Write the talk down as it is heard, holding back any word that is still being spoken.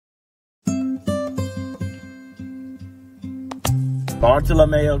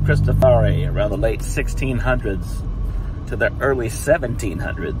Bartolomeo Cristofori, around the late 1600s to the early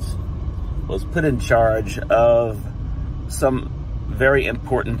 1700s, was put in charge of some very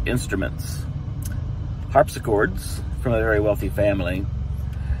important instruments. Harpsichords from a very wealthy family.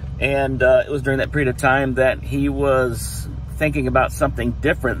 And it was during that period of time that he was thinking about something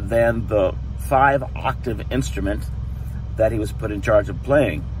different than the 5-octave instrument that he was put in charge of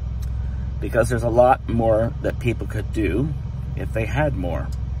playing, because there's a lot more that people could do if they had more.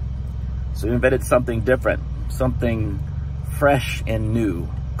 So he invented something different, something fresh and new,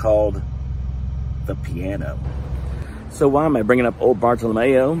 called the piano. So why am I bringing up old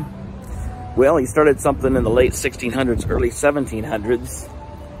Bartolomeo? Well, he started something in the late 1600s, early 1700s,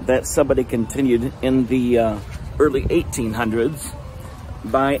 that somebody continued in the early 1800s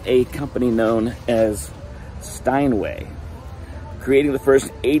by a company known as Steinway, creating the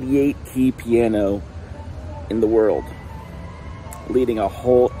first 88-key piano in the world, leading a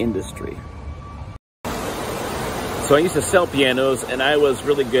whole industry. So I used to sell pianos, and I was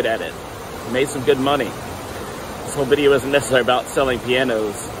really good at it. Made some good money. This whole video isn't necessarily about selling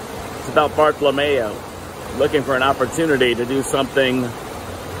pianos. It's about Bartolomeo looking for an opportunity to do something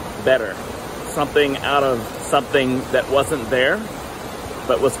better. Something out of something that wasn't there,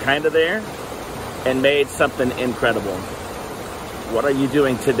 but was kind of there, and made something incredible. What are you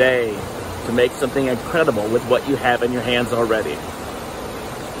doing today to make something incredible with what you have in your hands already?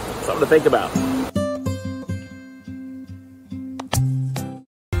 Something to think about.